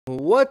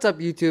What's up,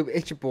 YouTube?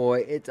 It's your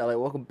boy, it's Elliot.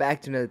 Welcome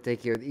back to another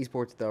take here of the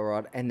Esports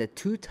Thelrod and the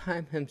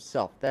two-time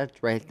himself.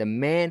 That's right, the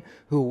man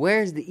who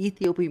wears the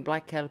Ethiopian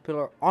Black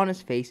Caterpillar on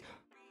his face,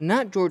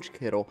 not George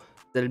Kittle.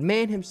 The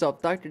man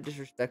himself, Dr.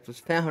 Disrespect, was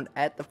found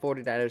at the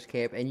 49ers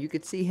camp, and you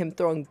could see him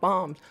throwing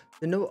bombs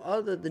to no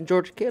other than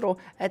George Kittle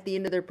at the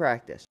end of their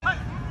practice.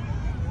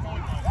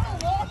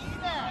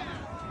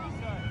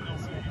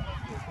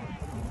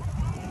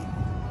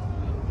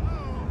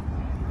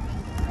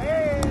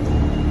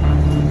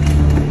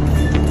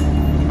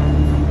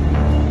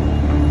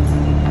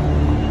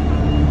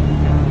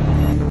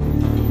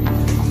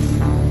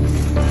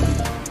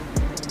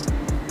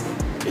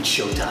 It's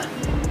showtime.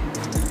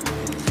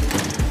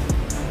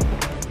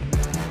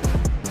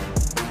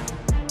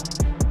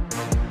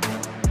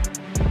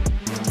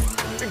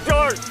 Big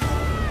George!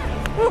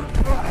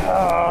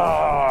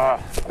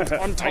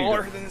 I'm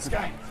taller than this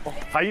guy.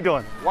 How you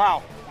doing?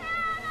 Wow.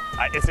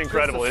 It's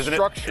incredible, isn't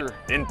structure.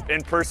 it?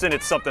 In person,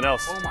 it's something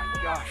else. Oh my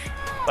gosh.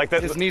 Like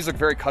that. His knees look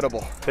very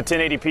cuttable. The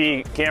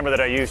 1080p camera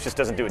that I use just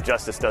doesn't do it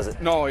justice, does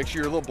it? No,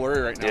 you're a little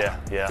blurry right now.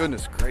 Yeah.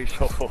 Goodness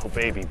gracious. Oh,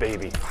 baby.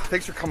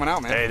 Thanks for coming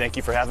out, man. Hey, thank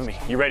you for having me.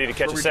 You ready to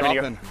catch Where a we 70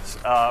 dropping?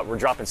 yard? We're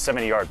dropping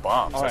 70-yard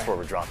bombs. All That's right. where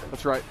we're dropping.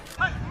 That's right.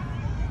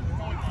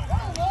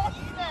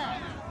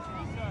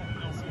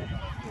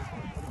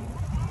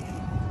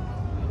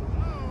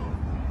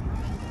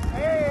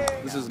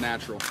 This is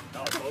natural.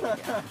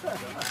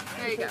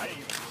 There you go.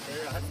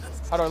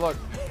 How do I look?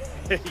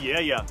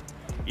 yeah.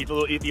 Eat a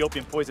little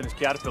Ethiopian poisonous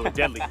caterpillar,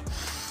 deadly.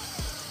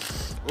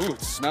 Ooh,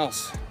 it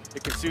smells.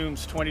 It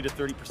consumes 20 to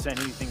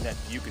 30% anything that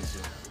you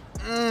consume.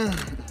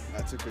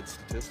 That's a good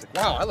statistic.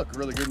 Wow, I look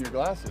really good in your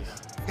glasses.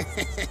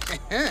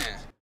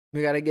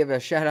 We got to give a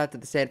shout out to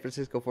the San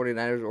Francisco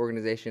 49ers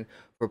organization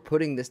for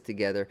putting this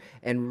together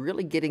and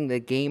really getting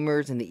the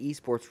gamers and the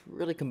esports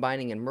really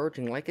combining and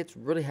merging like it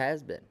really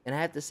has been. And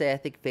I have to say, I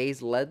think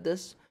FaZe led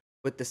this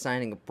with the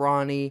signing of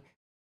Bronny,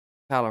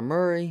 Kyler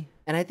Murray,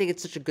 and I think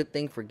it's such a good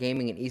thing for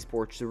gaming and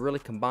esports to really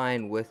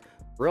combine with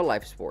real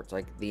life sports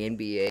like the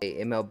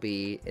NBA,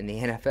 MLB, and the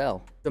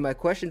NFL. So my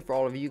question for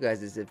all of you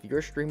guys is, if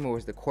your streamer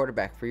was the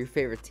quarterback for your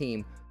favorite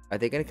team, are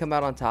they going to come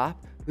out on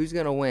top? Who's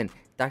going to win?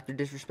 Dr.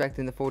 Disrespect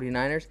in the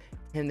 49ers,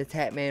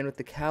 TimTheTatman with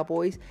the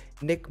Cowboys,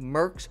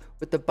 NickMercs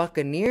with the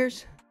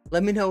Buccaneers?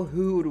 Let me know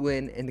who would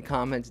win in the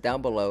comments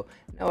down below.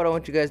 Now what I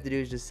want you guys to do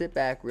is just sit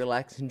back,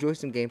 relax, enjoy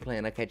some gameplay,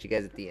 and I'll catch you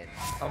guys at the end.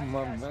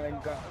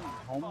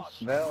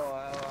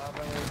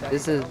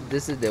 This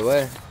is the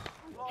way.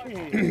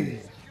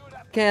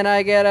 Can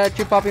I get a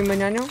chupapi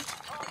mañano?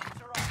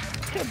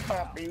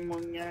 Chupapi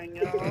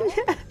muñano.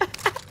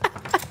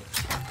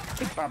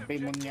 Chupapi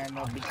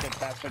muñano,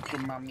 bichotazo,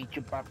 chumami,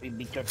 chupapi,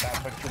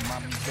 bichotazo,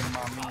 chumami,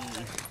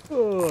 chumami.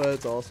 Oh,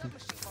 that's awesome.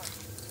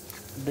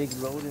 Big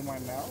load in my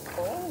mouth.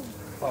 Oh.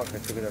 Fuck, I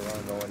took it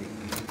around already.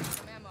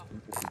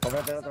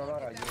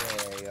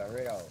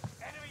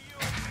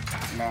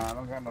 Nah, I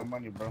don't got no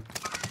money, bro.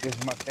 This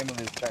is my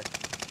stimulus check.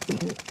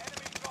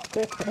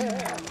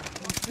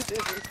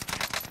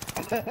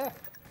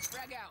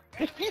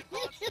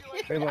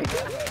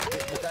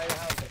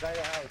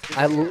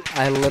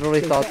 I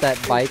literally thought that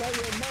bike.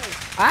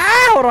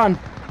 Ah, hold on.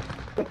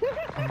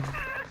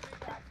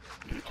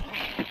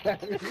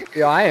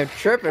 Yo, I am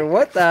tripping.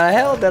 What the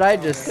hell did I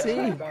just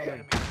see?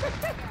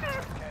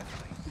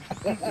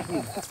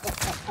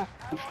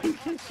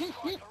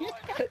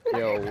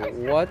 Yo,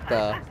 what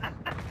the?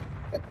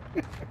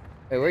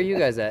 Hey, where are you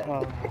guys at?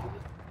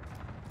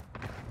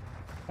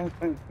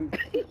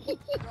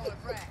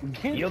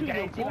 You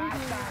can't see my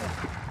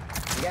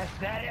Yes,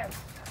 that is.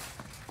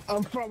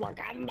 I'm from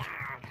Wakanda.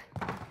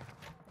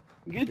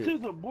 Get to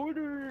the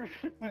border.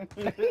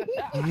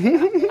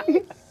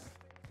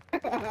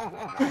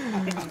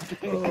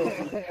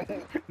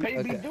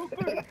 Baby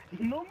Duper,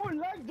 no more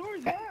locked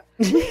doors, huh?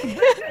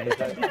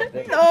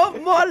 No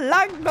more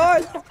locked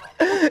doors.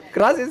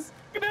 Gracias.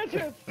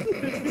 Gracias.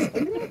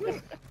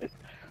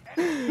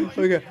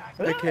 Okay,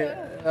 I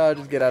can't. I'll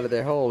just get out of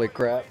there. Holy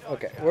crap.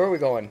 Okay, where are we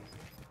going?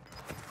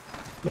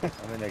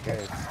 I'm in the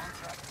cave.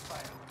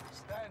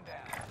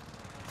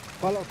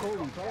 Follow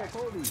Cody.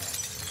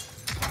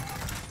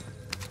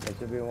 There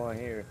should be one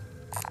here.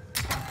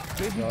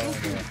 Baby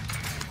Duper.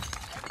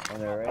 On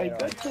the right. I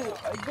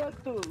got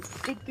the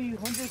 50s,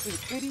 100s, and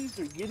kitties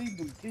are getting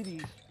them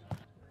kitties.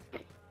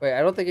 Wait,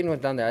 I don't think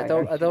anyone's down there.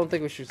 I don't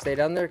think we should stay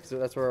down there because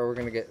that's where we're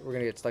gonna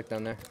get stuck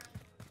down there.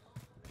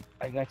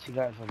 I got you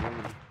guys already.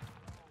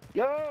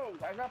 Yo,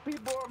 I got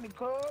people on me,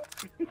 cuz.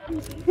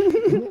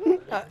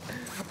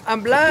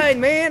 I'm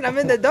blind, man. I'm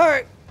in the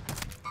dark.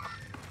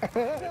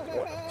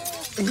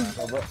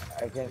 Oh, but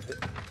I can't see.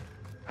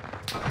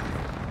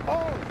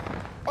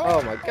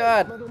 Oh my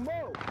God.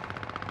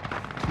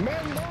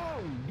 Man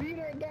down! Beat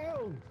her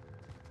down!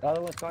 The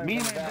other one's coming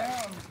Beat from her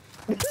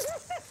the back. down!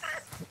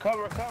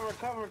 Cover!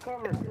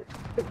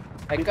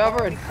 I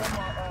covered.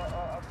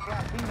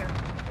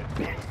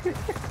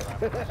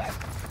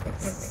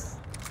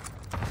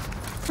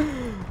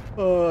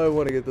 Oh, I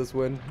want to get this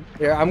win.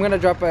 Here, I'm gonna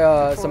drop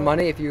some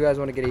money if you guys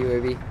want to get a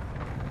UAV.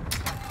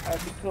 I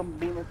become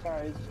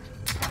demonetized.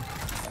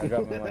 I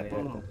got my money.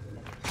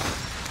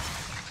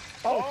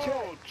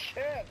 Oh,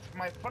 shit,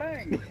 my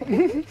friend.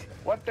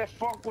 What the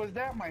fuck was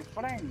that, my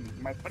friend?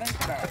 My friend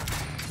died.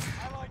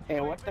 Hey,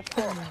 what the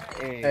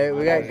fuck? Hey,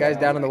 we got guys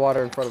down in the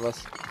water in front of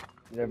us.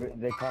 They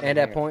come And in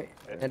at here. point.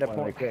 And at When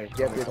point. they Yep,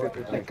 came, yep, yep,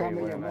 they yep. came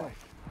where I'm at.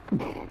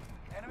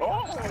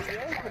 Oh,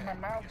 yes, in my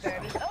mouth,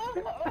 daddy.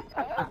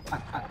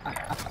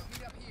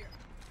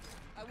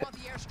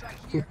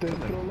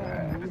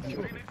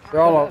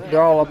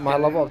 They're all up my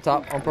level up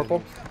top on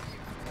purple.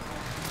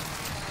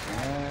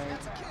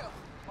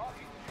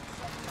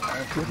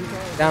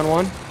 Down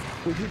one.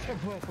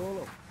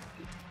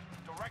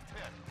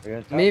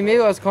 Mi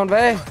amigos,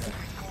 convey.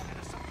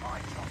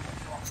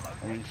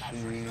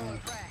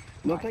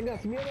 No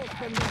tengas miedo,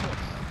 pendejo.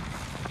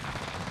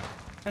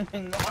 No, I'm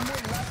in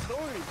last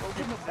doors.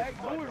 Open the back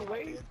door,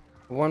 wait.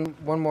 One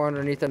more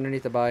underneath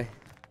the buy.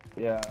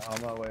 Yeah,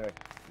 on my way.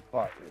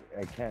 Fuck,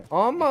 I can't.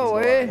 On my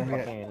way.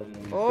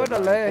 Fucking-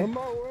 Orderly.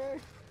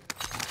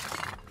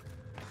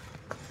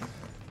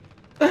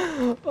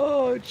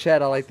 Oh,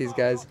 Chad, I like these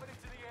guys.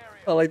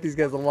 I like these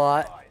guys a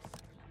lot.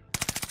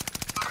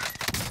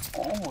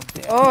 Oh,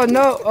 damn. Oh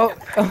no! Oh,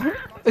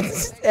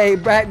 hey,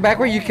 back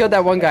where you killed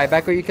that one guy.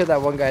 Back where you killed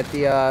that one guy at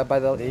the by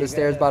the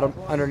stairs bottom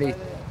underneath.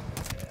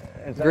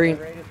 Green.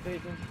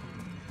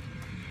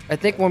 I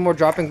think one more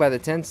dropping by the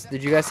tents.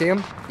 Did you guys see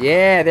him?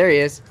 Yeah, there he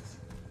is.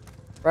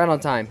 Right on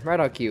time.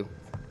 Right on cue.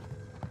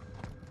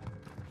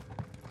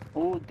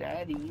 Oh,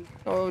 daddy.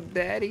 Oh,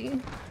 daddy.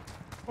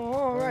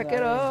 Oh, rack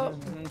it up.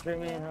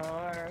 Dreaming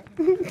hard.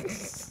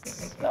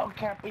 Oh,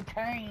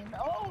 Capitan.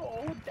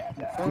 Oh,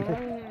 daddy.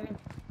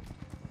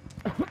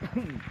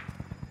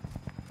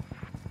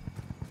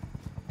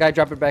 Guy,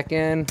 drop it back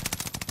in.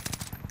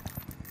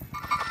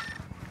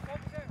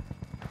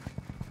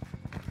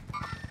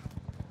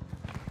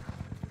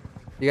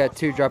 You got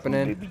two dropping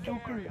in. Baby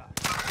Joker.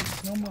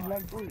 No more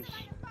like this.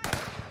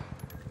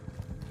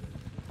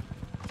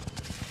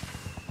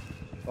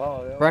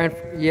 Oh, Brian,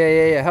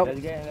 yeah. Help. Let's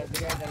get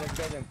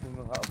him.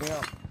 Help me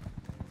out.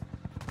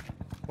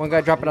 One guy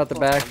dropping out the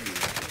back.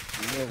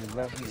 You guys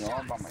left me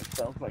all by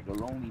myself like a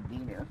lonely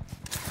beaner.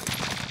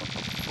 What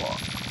the fuck?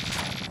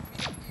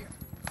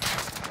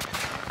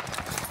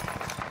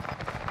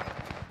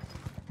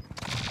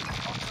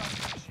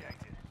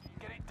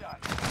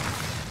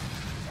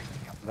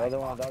 Another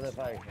one, the other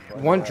side.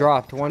 One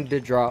dropped. One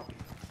did drop.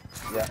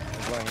 Yeah,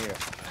 it's one here.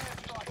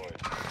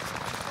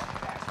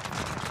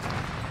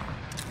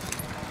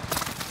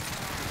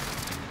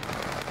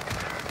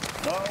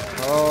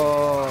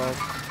 Oh.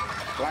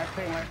 Last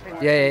thing.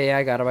 Yeah.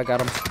 I got him. Yeah,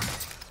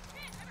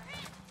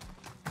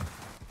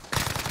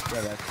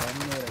 that's one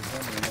minute,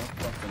 no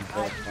fucking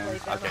fuck, man.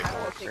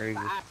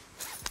 Crazy.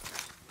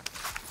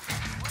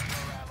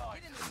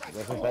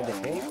 What's inside the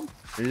cave?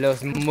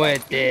 Los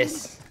muertes.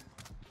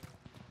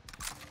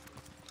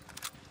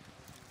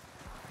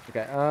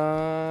 Okay.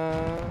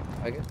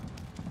 I guess.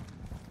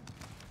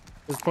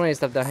 There's plenty of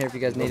stuff down here if you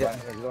guys need it.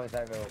 Let's go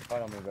inside, Bebo.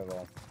 Follow me,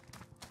 Bebo.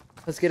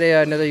 Let's get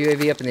another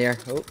UAV up in the air.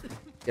 Oh,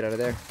 get out of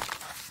there.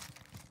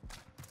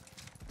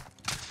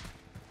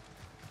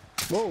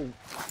 Whoa.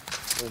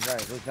 Who's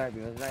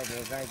sniping?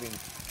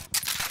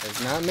 It's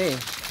not me.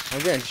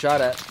 I'm getting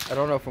shot at. I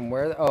don't know from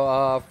where.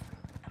 Oh,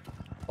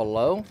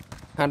 below?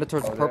 Kind of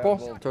towards Oh, purple?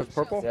 there, Towards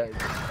purple? Yeah,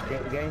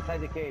 get inside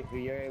the cave if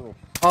you're able.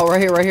 Oh,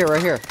 right here.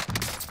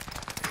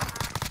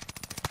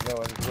 No,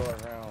 let's go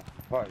around.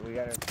 Fuck, we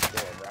gotta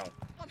go around.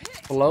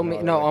 Below me?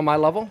 No, on my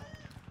level?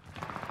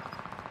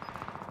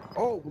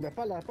 Oh, de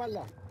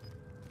espalda.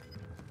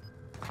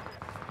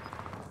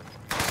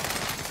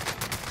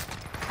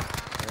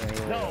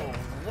 No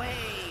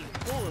way.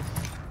 Bull.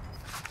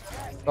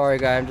 Sorry,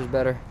 guy. I'm just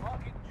better.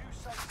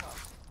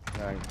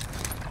 Alright.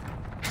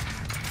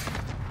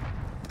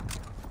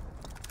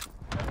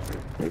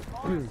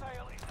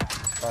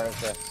 Alright,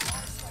 sir.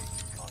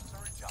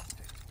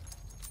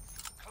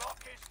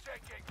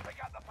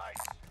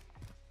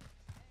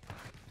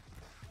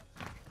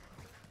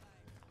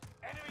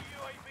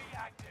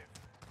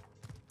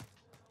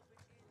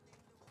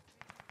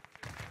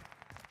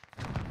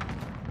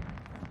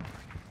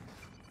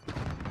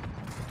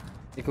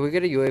 Hey, can we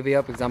get a UAV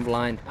up? Because I'm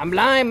blind. I'm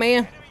blind,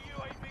 man.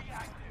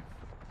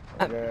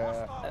 Whoever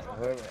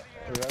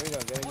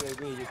gonna get a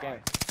UAV, you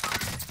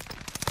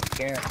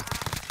can't.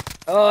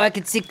 Oh, I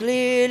can see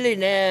clearly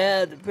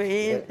now. The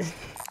brain.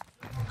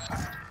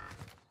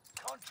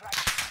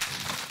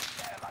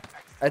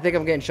 I think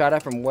I'm getting shot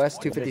at from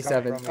west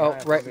 257. Oh,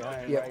 right.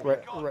 Yeah,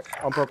 right.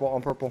 On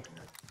purple.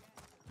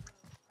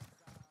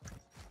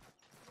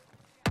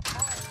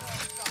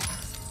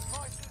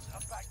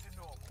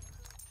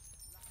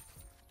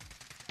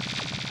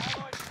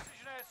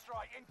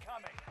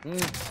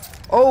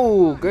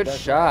 Oh, good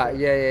shot.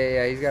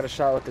 Yeah. He's got a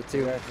shot with it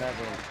too.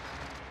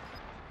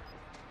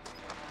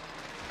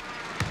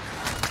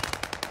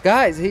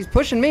 Guys, he's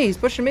pushing me.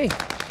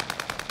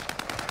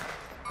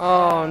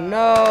 Oh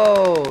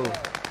no.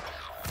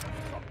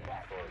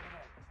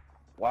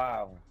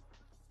 Wow.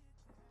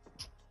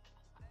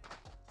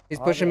 He's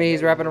pushing me.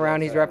 He's wrapping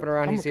around. He's wrapping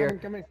around. He's here.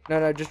 Come in.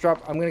 No, just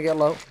drop. I'm gonna get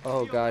low.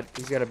 Oh god,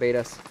 he's gonna bait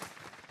us.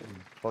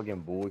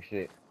 Fucking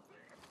bullshit.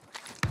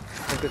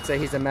 I could say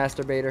he's a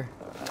masturbator.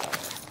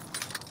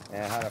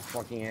 Yeah, how the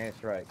fucking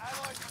ass right.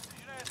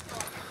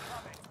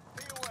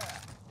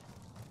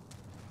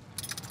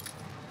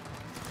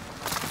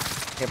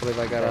 Can't believe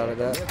I got out of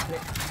that.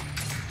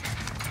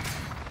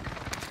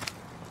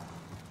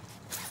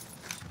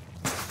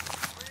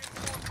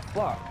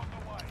 Fuck.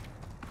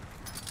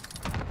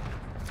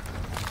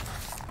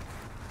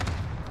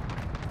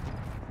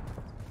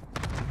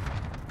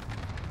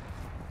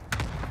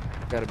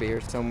 Gotta be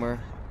here somewhere.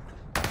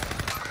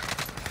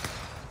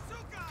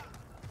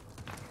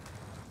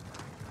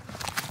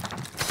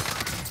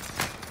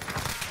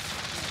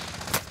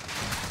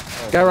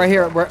 Guy right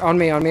here, on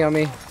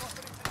me.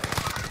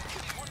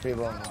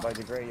 People by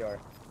the graveyard.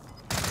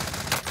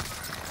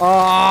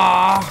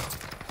 Ah!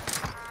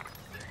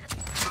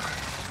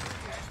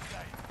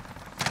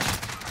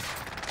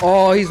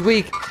 Oh, he's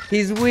weak.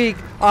 He's weak.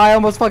 I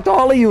almost fucked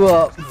all of you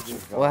up.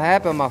 What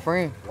happened, my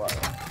friend? What?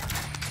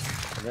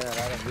 Then I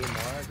gotta be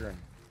margarine.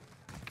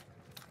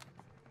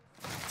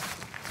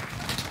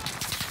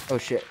 Oh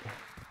shit.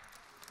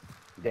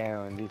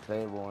 Down,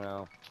 disable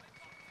now.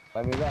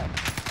 Let me back.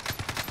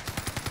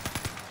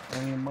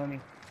 Any money?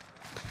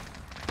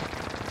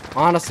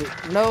 Honestly,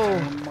 no.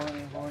 Any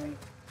money, honey?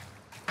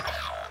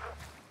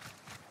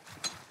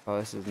 Oh,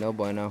 this is no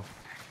bueno.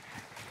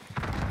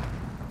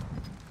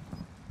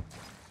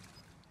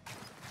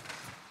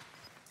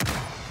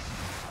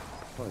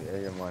 Oh, yeah,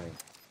 your money.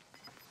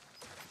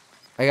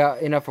 I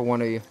got enough for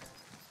one of you.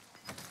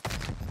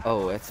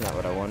 Oh, that's not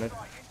what I wanted.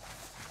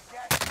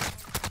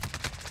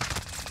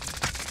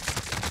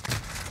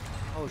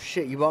 Oh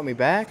shit, you bought me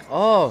back?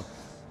 Oh,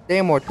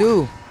 damn, or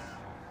two.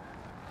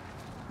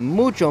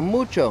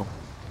 Mucho.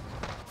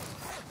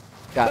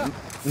 Got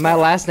my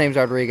last name's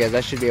Rodriguez.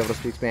 I should be able to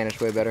speak Spanish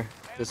way better.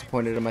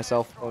 Disappointed in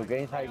myself. Oh, get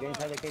inside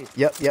the case.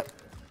 Yep.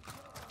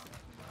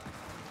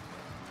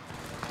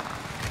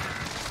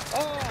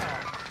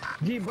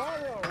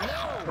 Gibarro,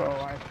 no! Bro,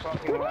 I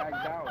fucking lagged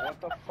out.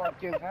 What the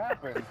fuck just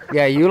happened?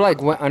 Yeah, you like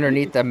went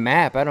underneath the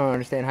map. I don't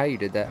understand how you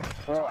did that.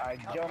 Bro, I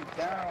jumped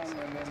down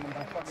and then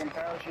the fucking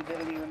parachute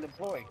didn't even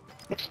deploy.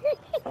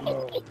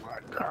 Oh my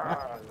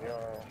god, yo.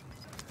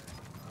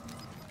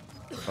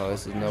 Oh,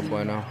 this is no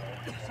bueno.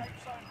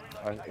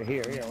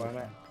 Here, where I'm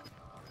at.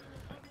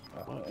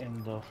 What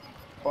in the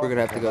We're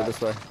gonna have to go this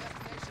way.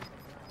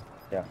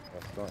 Yeah,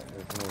 let's go.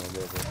 Let's move a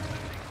little bit.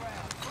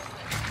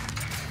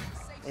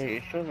 Hey,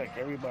 it shows like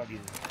everybody's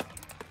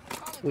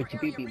with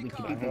your pee-pee.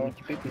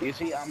 You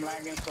see, I'm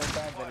lagging so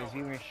bad that it's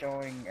even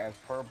showing as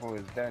purple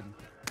is dead.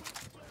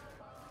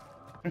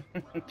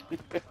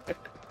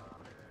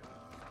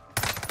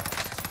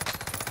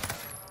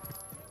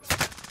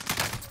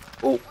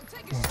 Oh.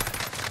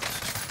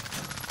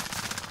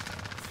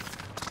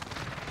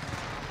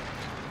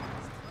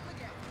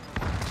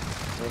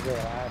 There's a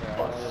ladder. I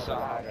know there's a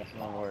ladder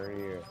somewhere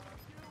here.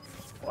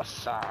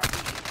 What's up,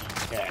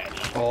 daddy?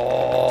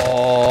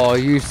 Oh,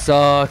 you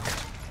suck.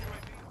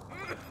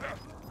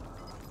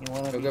 You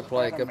wanna be Good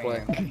play.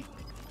 Spider-Man?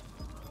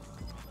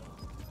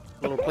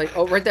 Little plate.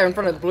 Oh, right there in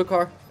front of the blue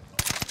car.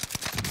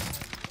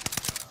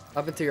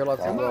 Up into your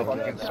left as well.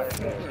 Fucking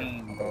certain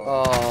team, bro.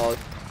 Oh,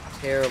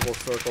 terrible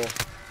circle.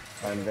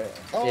 I'm there.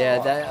 Yeah,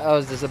 that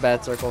was just a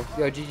bad circle.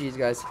 Yo, GG's,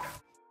 guys.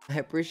 I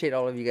appreciate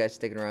all of you guys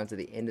sticking around to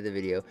the end of the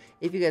video.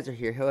 If you guys are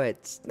here, go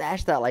ahead,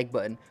 smash that like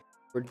button.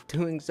 For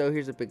doing so,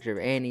 here's a picture of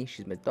Annie.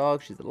 She's my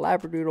dog. She's a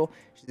Labradoodle.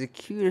 She's the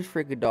cutest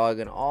freaking dog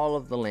in all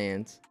of the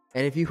lands.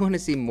 And if you want to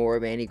see more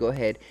of Annie, go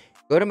ahead.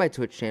 Go to my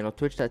Twitch channel,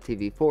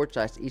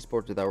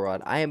 twitch.tv/esports with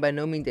Rod. I am by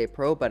no means a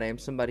pro, but I am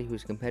somebody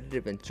who's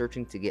competitive and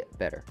searching to get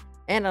better.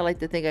 And I like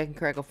to think I can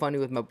crack a funny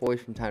with my boys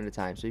from time to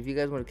time. So if you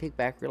guys want to kick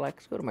back,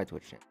 relax, go to my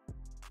Twitch channel.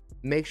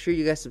 Make sure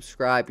you guys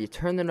subscribe. You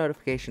turn the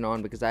notification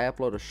on because I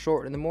upload a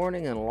short in the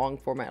morning and a long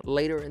format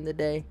later in the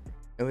day.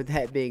 And with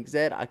that being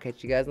said, I'll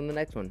catch you guys on the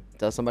next one.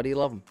 Tell somebody you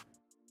love them.